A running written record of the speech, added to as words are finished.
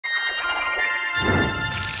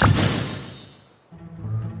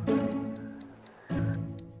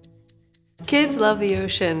Kids love the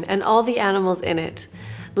ocean and all the animals in it.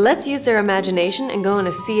 Let's use their imagination and go on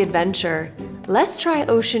a sea adventure. Let's try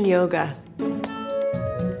ocean yoga.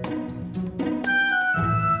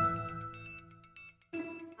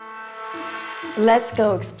 Let's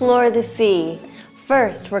go explore the sea.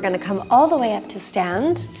 First, we're going to come all the way up to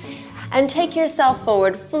stand and take yourself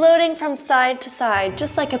forward, floating from side to side,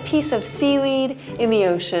 just like a piece of seaweed in the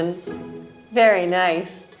ocean. Very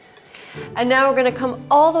nice. And now we're going to come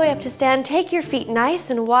all the way up to stand. Take your feet nice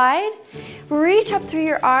and wide. Reach up through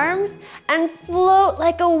your arms and float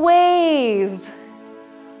like a wave.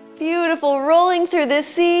 Beautiful, rolling through the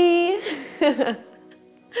sea.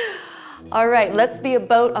 All right, let's be a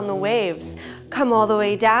boat on the waves. Come all the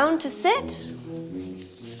way down to sit.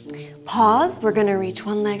 Pause, we're gonna reach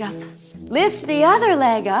one leg up. Lift the other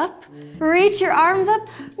leg up. Reach your arms up.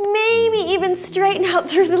 Maybe even straighten out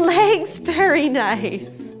through the legs. Very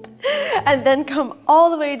nice. And then come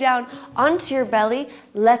all the way down onto your belly.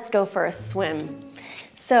 Let's go for a swim.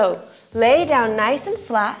 So, lay down nice and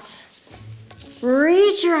flat.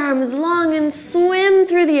 Reach your arms long and swim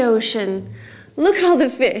through the ocean. Look at all the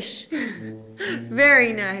fish.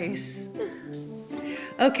 Very nice.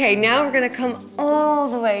 Okay, now we're gonna come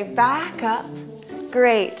all the way back up.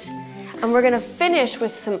 Great. And we're gonna finish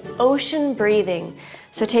with some ocean breathing.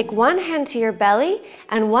 So take one hand to your belly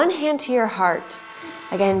and one hand to your heart.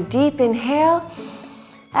 Again, deep inhale,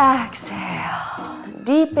 exhale.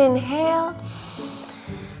 Deep inhale,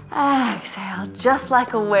 exhale, just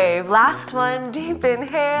like a wave. Last one, deep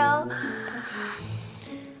inhale.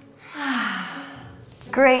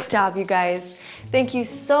 Great job, you guys. Thank you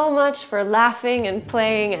so much for laughing and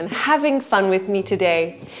playing and having fun with me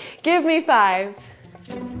today. Give me 5.